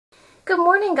Good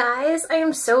morning, guys. I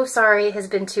am so sorry it has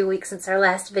been 2 weeks since our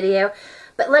last video,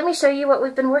 but let me show you what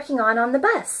we've been working on the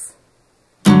bus.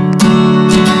 So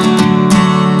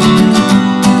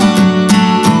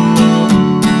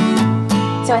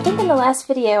I think in the last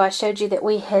video I showed you that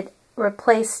we had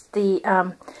replaced the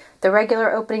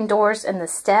regular opening doors and the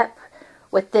step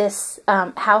with this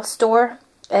house door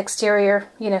exterior,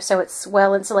 so it's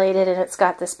well insulated and it's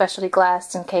got the specialty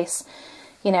glass in case,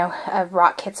 a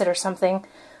rock hits it or something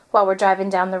while we're driving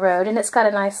down the road, and it's got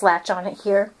a nice latch on it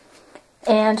here.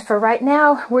 And for right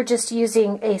now, we're just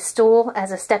using a stool as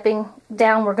a stepping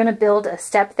down. We're going to build a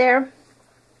step there,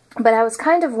 but I was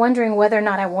kind of wondering whether or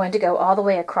not I wanted to go all the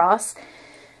way across,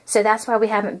 so that's why we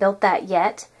haven't built that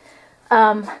yet,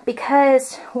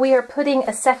 because we are putting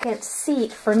a second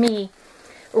seat for me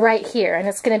right here, and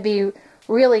it's going to be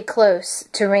really close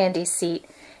to Randy's seat.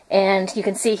 And you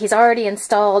can see he's already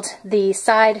installed the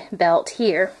side belt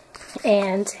here,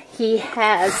 and he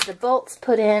has the bolts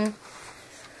put in.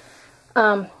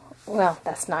 Well,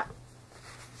 that's not.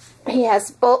 He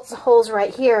has holes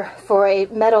right here for a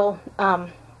metal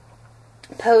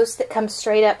post that comes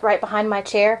straight up right behind my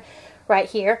chair, right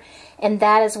here, and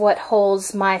that is what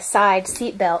holds my side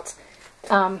seat belt.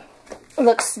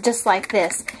 Looks just like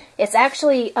this. It's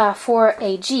actually for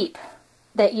a Jeep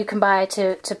that you can buy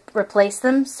to replace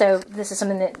them. So this is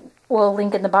something that we'll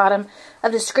link in the bottom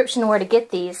of the description where to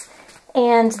get these.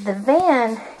 And the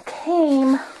van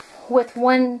came with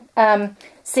one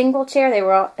single chair.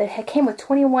 It came with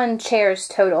 21 chairs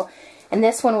total, and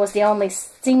this one was the only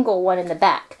single one in the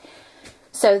back.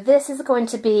 So this is going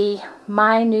to be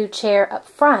my new chair up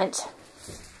front,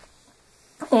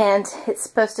 and it's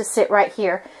supposed to sit right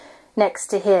here next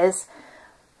to his.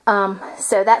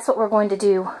 So that's what we're going to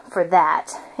do for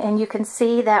that. And you can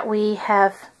see that we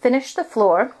have finished the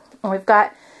floor, and we've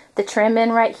got the trim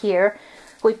in right here.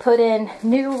 We put in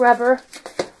new rubber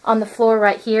on the floor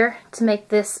right here to make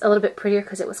this a little bit prettier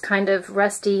because it was kind of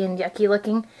rusty and yucky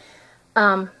looking.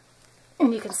 And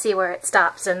you can see where it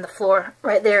stops, and the floor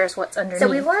right there is what's underneath. So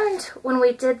we learned when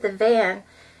we did the van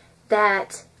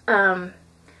that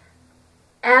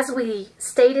as we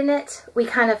stayed in it, we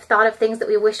kind of thought of things that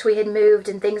we wish we had moved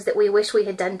and things that we wish we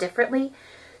had done differently.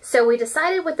 So we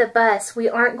decided with the bus we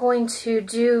aren't going to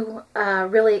do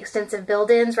really extensive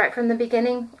build-ins right from the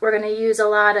beginning. We're going to use a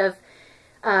lot of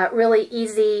really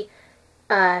easy,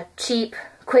 cheap,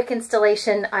 quick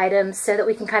installation items so that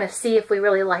we can kind of see if we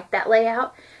really like that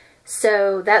layout.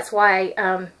 So that's why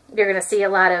you're going to see a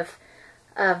lot of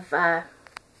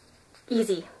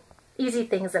easy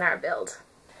things in our build.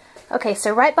 Okay,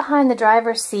 so right behind the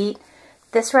driver's seat,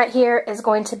 this right here is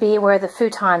going to be where the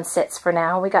futon sits for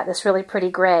now. We got this really pretty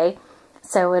gray,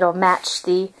 so it'll match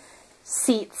the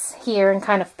seats here and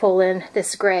kind of pull in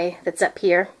this gray that's up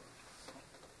here.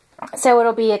 So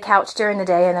it'll be a couch during the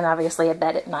day and then obviously a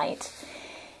bed at night.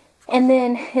 And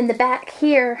then in the back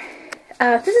here,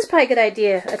 this is probably a good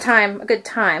idea, a good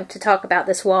time to talk about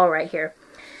this wall right here.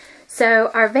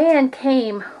 So our van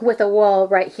came with a wall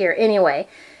right here anyway,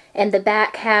 and the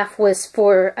back half was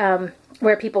for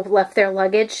where people left their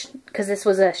luggage, because this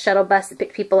was a shuttle bus that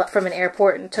picked people up from an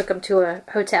airport and took them to a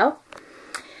hotel.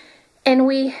 And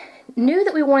we knew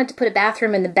that we wanted to put a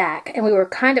bathroom in the back, and we were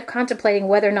kind of contemplating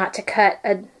whether or not to cut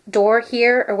a door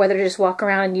here or whether to just walk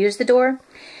around and use the door.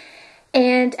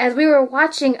 And as we were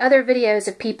watching other videos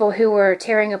of people who were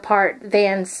tearing apart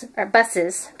vans or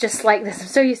buses, just like this, I'm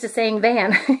so used to saying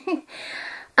van,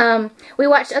 we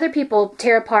watched other people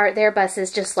tear apart their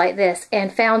buses just like this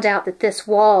and found out that this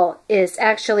wall is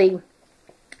actually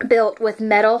built with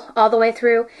metal all the way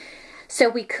through. So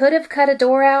we could have cut a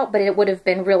door out, but it would have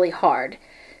been really hard.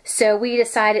 So we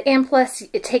decided, and plus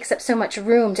it takes up so much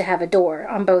room to have a door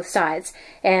on both sides,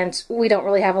 and we don't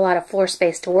really have a lot of floor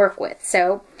space to work with.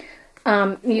 So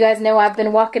you guys know I've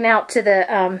been walking out to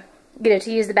the,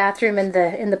 to use the bathroom in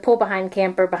the pull-behind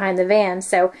camper behind the van,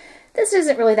 so this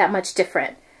isn't really that much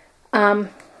different.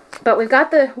 But we've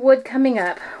got the wood coming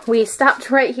up. We stopped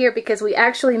right here because we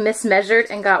actually mismeasured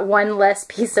and got one less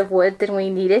piece of wood than we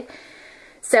needed.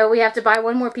 So we have to buy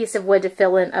one more piece of wood to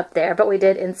fill in up there, but we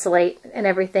did insulate and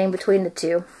everything between the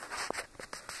two.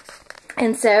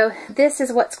 And so this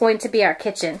is what's going to be our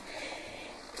kitchen.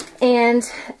 And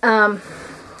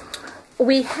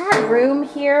we had room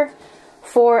here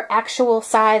for actual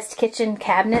sized kitchen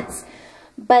cabinets,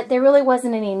 but there really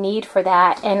wasn't any need for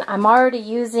that. And I'm already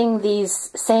using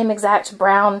these same exact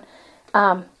brown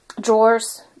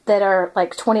drawers that are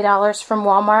like $20 from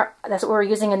Walmart. That's what we're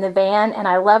using in the van, and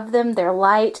I love them. They're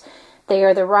light. They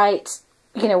are the right,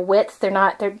 width.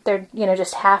 They're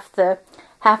just half the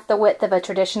width of a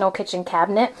traditional kitchen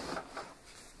cabinet.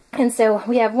 And so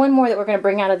we have one more that we're going to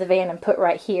bring out of the van and put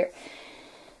right here.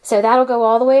 So that'll go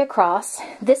all the way across.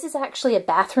 This is actually a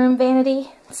bathroom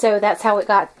vanity, so that's how it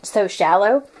got so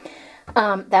shallow.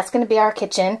 That's going to be our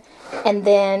kitchen. And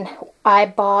then I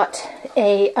bought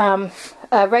a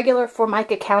regular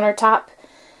Formica countertop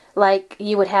like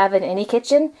you would have in any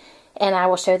kitchen, and I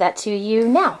will show that to you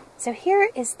now. So here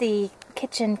is the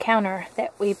kitchen counter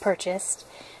that we purchased.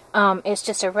 It's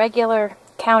just a regular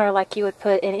counter like you would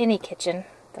put in any kitchen.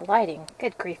 The lighting,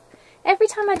 good grief. Every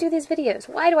time I do these videos,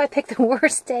 why do I pick the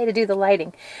worst day to do the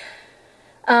lighting?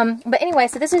 But anyway,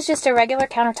 so this is just a regular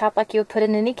countertop like you would put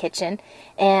in any kitchen,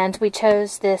 and we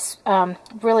chose this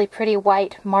really pretty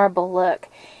white marble look.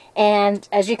 And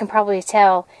as you can probably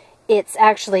tell, it's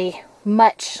actually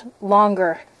much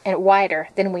longer and wider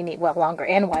than we need. Well, longer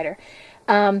and wider.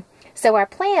 So our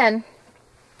plan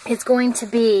is going to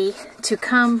be to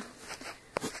come...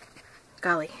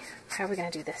 Golly, how are we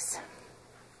going to do this?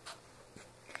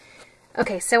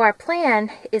 Okay, so our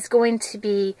plan is going to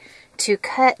be to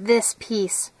cut this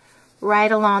piece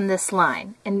right along this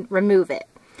line and remove it.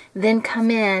 Then come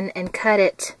in and cut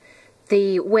it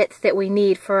the width that we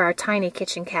need for our tiny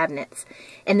kitchen cabinets.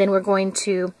 And then we're going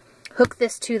to hook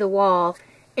this to the wall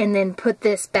and then put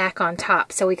this back on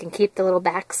top so we can keep the little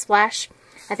backsplash.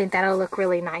 I think that'll look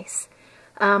really nice.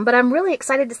 But I'm really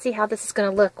excited to see how this is going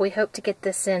to look. We hope to get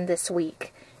this in this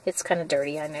week. It's kind of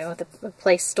dirty, I know. The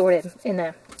place stored it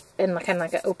in kind of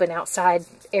like an open outside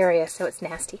area, so it's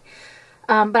nasty.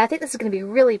 But I think this is going to be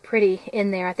really pretty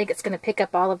in there. I think it's going to pick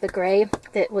up all of the gray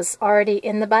that was already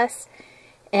in the bus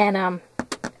and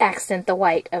accent the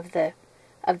white of the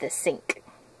sink.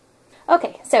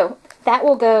 Okay, so that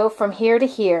will go from here to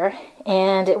here,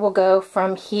 and it will go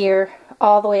from here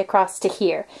all the way across to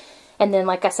here. And then,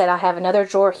 like I said, I have another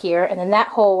drawer here, and in that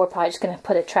hole we're probably just going to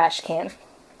put a trash can.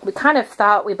 We kind of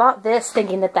thought, we bought this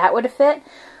thinking that that would fit,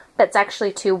 but it's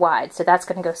actually too wide, so that's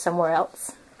going to go somewhere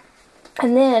else.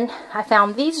 And then I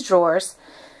found these drawers,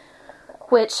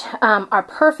 which are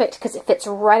perfect because it fits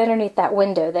right underneath that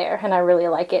window there, and I really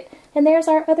like it. And there's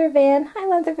our other van. I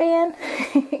love the van.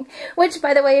 Which,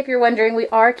 by the way, if you're wondering, we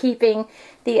are keeping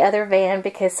the other van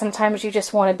because sometimes you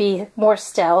just want to be more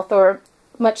stealth or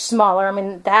much smaller. I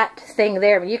mean, that thing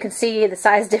there, I mean, you can see the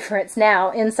size difference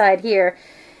now inside here.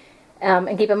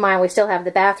 And keep in mind, we still have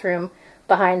the bathroom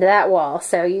behind that wall,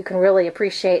 so you can really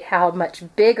appreciate how much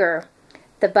bigger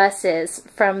the bus is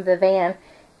from the van.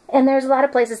 And there's a lot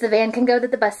of places the van can go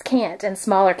that the bus can't, and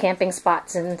smaller camping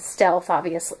spots and stealth,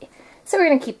 obviously. So we're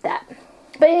going to keep that.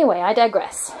 But anyway, I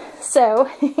digress. So,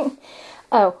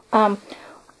 we're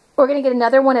going to get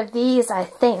another one of these, I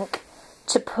think,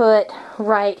 to put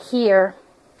right here.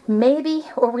 Maybe,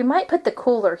 or we might put the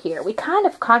cooler here. We kind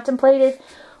of contemplated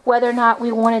whether or not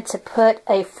we wanted to put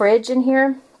a fridge in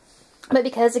here. But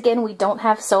because, again, we don't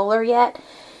have solar yet,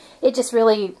 it just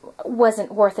really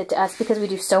wasn't worth it to us because we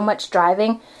do so much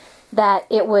driving that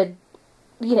it would,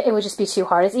 it would just be too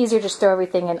hard. It's easier to just throw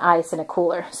everything in ice in a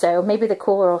cooler. So maybe the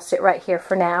cooler will sit right here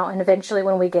for now, and eventually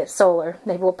when we get solar,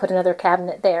 maybe we'll put another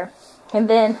cabinet there. And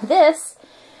then this,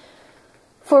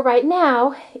 for right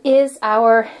now, is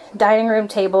our dining room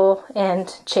table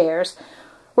and chairs,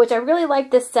 which I really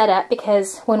like this setup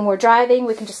because when we're driving,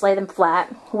 we can just lay them flat.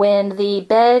 When the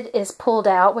bed is pulled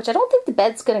out, which I don't think the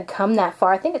bed's going to come that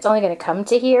far. I think it's only going to come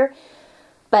to here.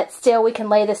 But still, we can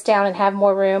lay this down and have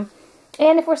more room.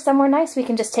 And if we're somewhere nice, we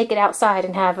can just take it outside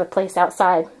and have a place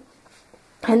outside.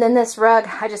 And then this rug,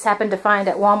 I just happened to find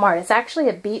at Walmart. It's actually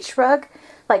a beach rug.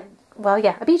 Well,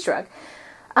 yeah, a beach rug.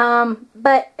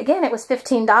 But again, it was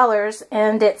 $15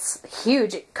 and it's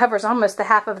huge. It covers almost the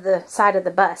half of the side of the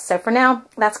bus. So for now,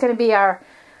 that's going to be our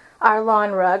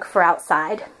lawn rug for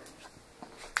outside.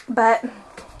 But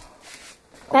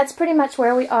that's pretty much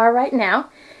where we are right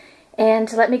now.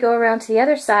 And let me go around to the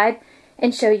other side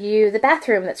and show you the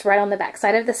bathroom that's right on the back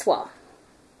side of this wall.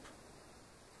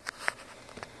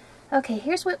 Okay,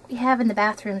 here's what we have in the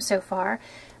bathroom so far.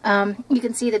 You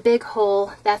can see the big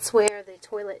hole. That's where the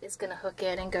toilet is going to hook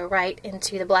in and go right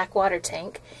into the black water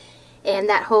tank. And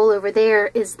that hole over there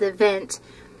is the vent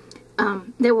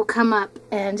that will come up,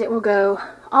 and it will go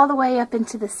all the way up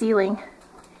into the ceiling,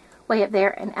 way up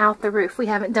there, and out the roof. We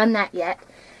haven't done that yet.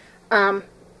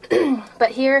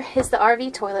 But here is the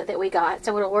RV toilet that we got.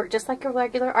 So it'll work just like a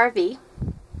regular RV.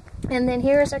 And then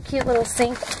here's our cute little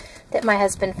sink that my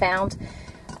husband found.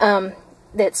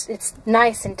 It's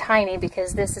nice and tiny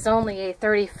because this is only a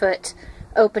 30-foot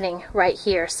opening right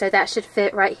here. So that should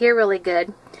fit right here really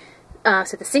good.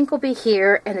 So the sink will be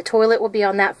here and the toilet will be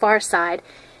on that far side.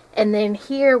 And then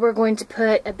here we're going to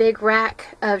put a big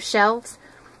rack of shelves.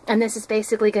 And this is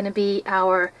basically going to be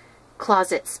our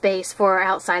closet space for our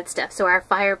outside stuff. So our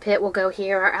fire pit will go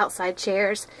here, our outside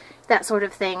chairs, that sort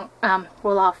of thing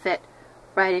will all fit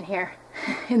right in here.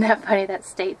 Isn't that funny, that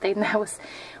state thing? That was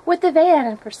with the van,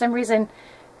 and for some reason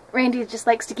Randy just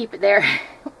likes to keep it there.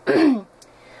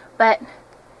 But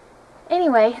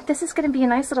anyway, this is going to be a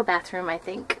nice little bathroom, I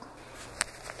think.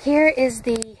 Here is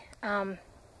the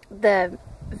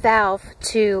valve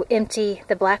to empty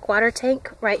the black water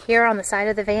tank right here on the side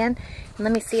of the van. And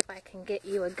let me see if I can get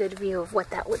you a good view of what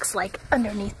that looks like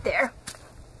underneath there.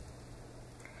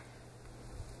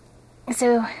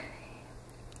 So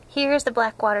here's the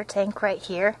black water tank right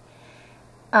here.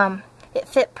 It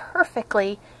fit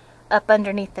perfectly up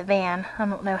underneath the van. I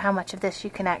don't know how much of this you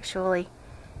can actually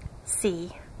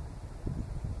see.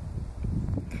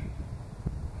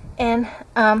 And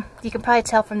you can probably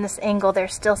tell from this angle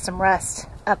there's still some rust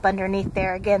up underneath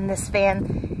there. Again, this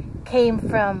van came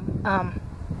from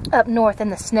up north in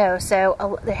the snow,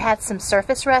 so they had some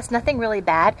surface rust, nothing really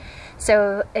bad.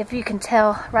 So if you can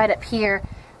tell right up here,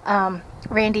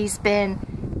 Randy's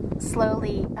been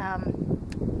slowly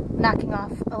knocking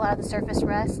off a lot of the surface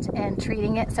rust and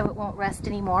treating it so it won't rust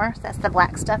anymore. So that's the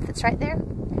black stuff that's right there.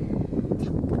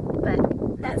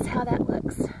 But that's how that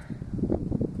looks.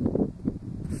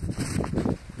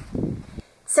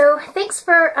 So thanks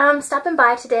for stopping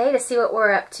by today to see what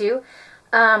we're up to.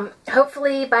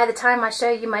 Hopefully by the time I show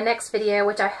you my next video,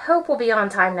 which I hope will be on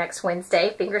time next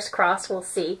Wednesday, fingers crossed, we'll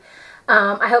see.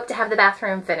 I hope to have the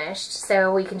bathroom finished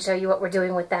so we can show you what we're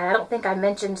doing with that. I don't think I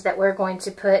mentioned that we're going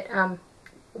to put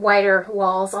whiter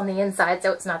walls on the inside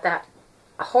so it's not that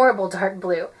horrible dark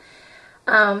blue.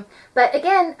 But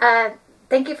again,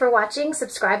 thank you for watching.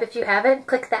 Subscribe if you haven't.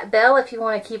 Click that bell if you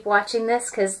want to keep watching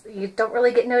this, because you don't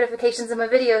really get notifications of my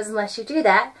videos unless you do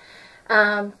that.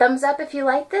 Thumbs up if you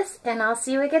like this, and I'll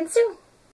see you again soon.